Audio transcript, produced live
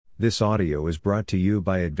This audio is brought to you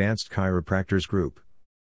by Advanced Chiropractors Group.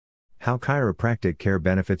 How chiropractic care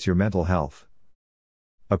benefits your mental health.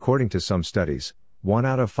 According to some studies, 1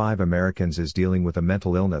 out of 5 Americans is dealing with a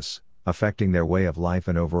mental illness, affecting their way of life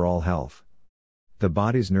and overall health. The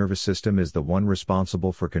body's nervous system is the one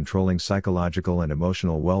responsible for controlling psychological and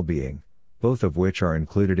emotional well-being, both of which are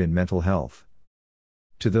included in mental health.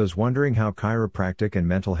 To those wondering how chiropractic and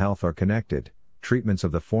mental health are connected, treatments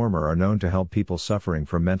of the former are known to help people suffering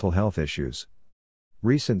from mental health issues.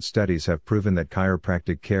 Recent studies have proven that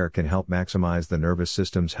chiropractic care can help maximize the nervous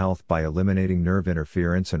system's health by eliminating nerve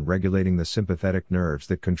interference and regulating the sympathetic nerves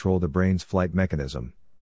that control the brain's flight mechanism.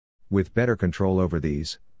 With better control over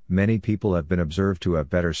these, many people have been observed to have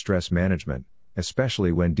better stress management,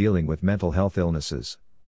 especially when dealing with mental health illnesses.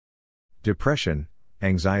 Depression,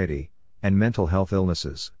 anxiety, and mental health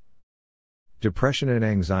illnesses. Depression and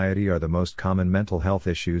anxiety are the most common mental health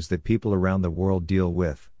issues that people around the world deal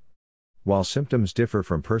with. While symptoms differ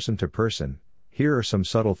from person to person, here are some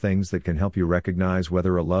subtle things that can help you recognize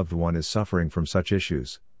whether a loved one is suffering from such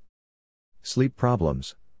issues. Sleep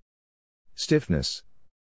problems, stiffness,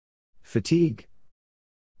 fatigue,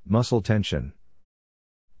 muscle tension,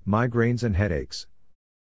 migraines and headaches,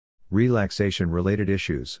 relaxation-related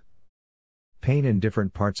issues, pain in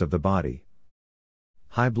different parts of the body,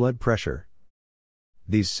 high blood pressure.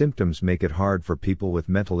 These symptoms make it hard for people with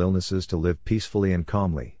mental illnesses to live peacefully and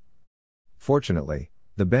calmly. Fortunately,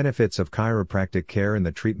 the benefits of chiropractic care in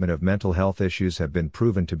the treatment of mental health issues have been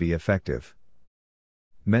proven to be effective.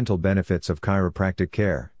 Mental benefits of chiropractic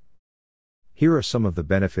care. Here are some of the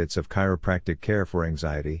benefits of chiropractic care for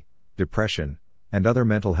anxiety, depression, and other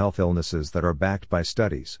mental health illnesses that are backed by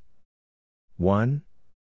studies. 1.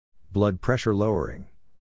 Blood pressure lowering.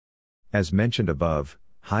 As mentioned above,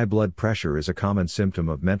 high blood pressure is a common symptom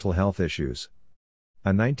of mental health issues.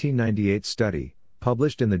 A 1998 study,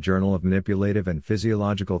 published in the Journal of Manipulative and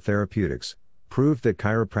Physiological Therapeutics, proved that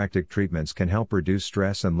chiropractic treatments can help reduce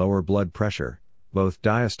stress and lower blood pressure, both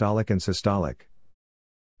diastolic and systolic.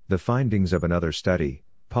 The findings of another study,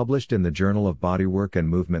 published in the Journal of Bodywork and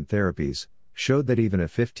Movement Therapies, showed that even a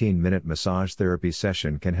 15-minute massage therapy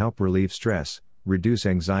session can help relieve stress, reduce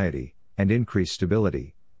anxiety, and increase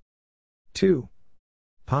stability. 2.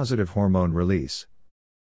 Positive hormone release.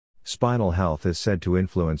 Spinal health is said to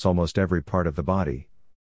influence almost every part of the body.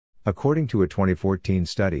 According to a 2014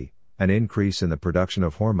 study, an increase in the production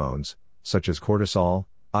of hormones, such as cortisol,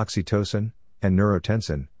 oxytocin, and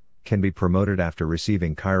neurotensin, can be promoted after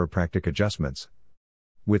receiving chiropractic adjustments.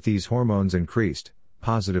 With these hormones increased,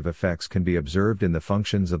 positive effects can be observed in the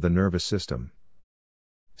functions of the nervous system.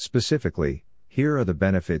 Specifically, here are the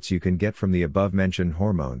benefits you can get from the above-mentioned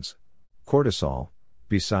hormones. Cortisol.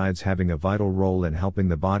 Besides having a vital role in helping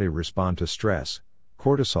the body respond to stress,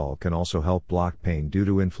 cortisol can also help block pain due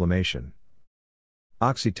to inflammation.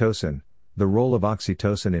 Oxytocin. The role of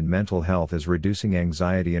oxytocin in mental health is reducing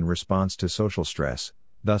anxiety in response to social stress,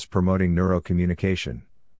 thus promoting neurocommunication.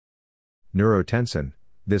 Neurotensin.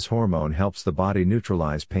 This hormone helps the body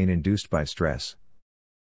neutralize pain induced by stress.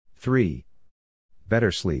 3.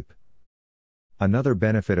 Better sleep. Another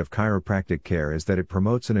benefit of chiropractic care is that it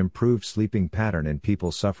promotes an improved sleeping pattern in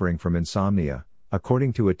people suffering from insomnia,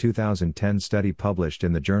 according to a 2010 study published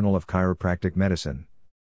in the Journal of Chiropractic Medicine.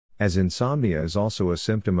 As insomnia is also a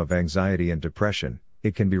symptom of anxiety and depression,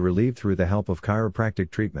 it can be relieved through the help of chiropractic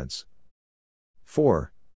treatments.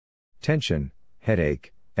 4. Tension,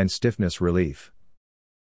 headache, and stiffness relief.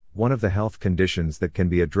 One of the health conditions that can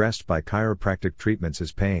be addressed by chiropractic treatments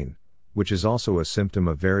is pain, which is also a symptom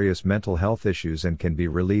of various mental health issues and can be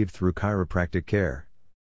relieved through chiropractic care.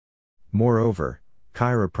 Moreover,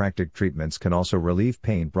 chiropractic treatments can also relieve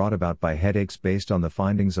pain brought about by headaches based on the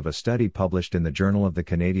findings of a study published in the Journal of the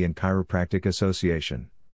Canadian Chiropractic Association.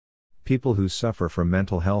 People who suffer from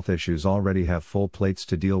mental health issues already have full plates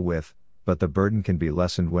to deal with, but the burden can be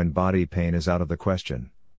lessened when body pain is out of the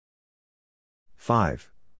question.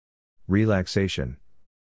 5. Relaxation.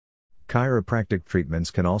 Chiropractic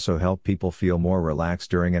treatments can also help people feel more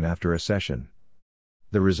relaxed during and after a session.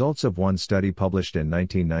 The results of one study published in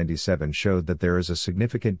 1997 showed that there is a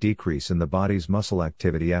significant decrease in the body's muscle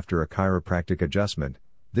activity after a chiropractic adjustment.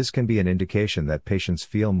 This can be an indication that patients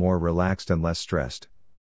feel more relaxed and less stressed.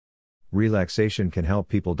 Relaxation can help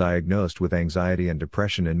people diagnosed with anxiety and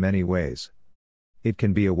depression in many ways. It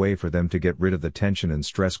can be a way for them to get rid of the tension and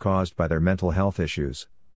stress caused by their mental health issues.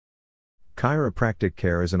 Chiropractic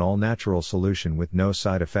care is an all-natural solution with no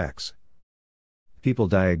side effects. People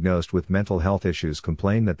diagnosed with mental health issues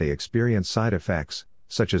complain that they experience side effects,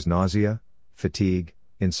 such as nausea, fatigue,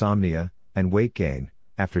 insomnia, and weight gain,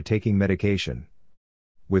 after taking medication.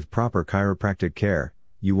 With proper chiropractic care,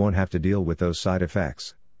 you won't have to deal with those side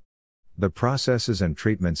effects. The processes and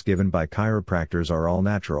treatments given by chiropractors are all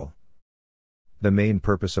natural. The main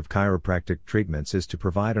purpose of chiropractic treatments is to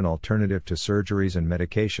provide an alternative to surgeries and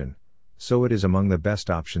medication, so it is among the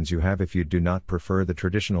best options you have if you do not prefer the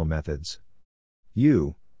traditional methods.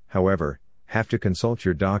 You, however, have to consult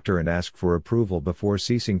your doctor and ask for approval before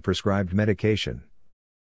ceasing prescribed medication.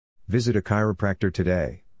 Visit a chiropractor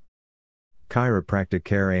today. Chiropractic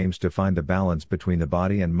care aims to find the balance between the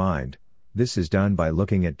body and mind. This is done by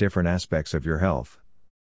looking at different aspects of your health.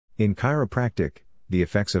 In chiropractic, the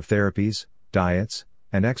effects of therapies, diets,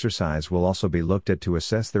 and exercise will also be looked at to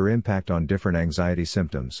assess their impact on different anxiety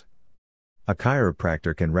symptoms. A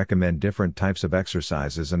chiropractor can recommend different types of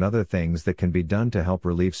exercises and other things that can be done to help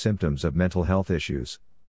relieve symptoms of mental health issues.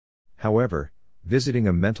 However, visiting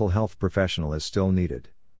a mental health professional is still needed.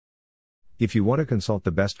 If you want to consult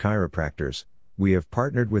the best chiropractors, we have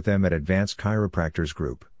partnered with them at Advanced Chiropractors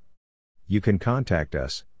Group. You can contact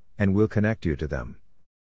us, and we'll connect you to them.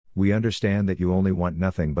 We understand that you only want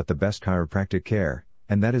nothing but the best chiropractic care,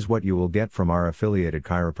 and that is what you will get from our affiliated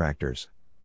chiropractors.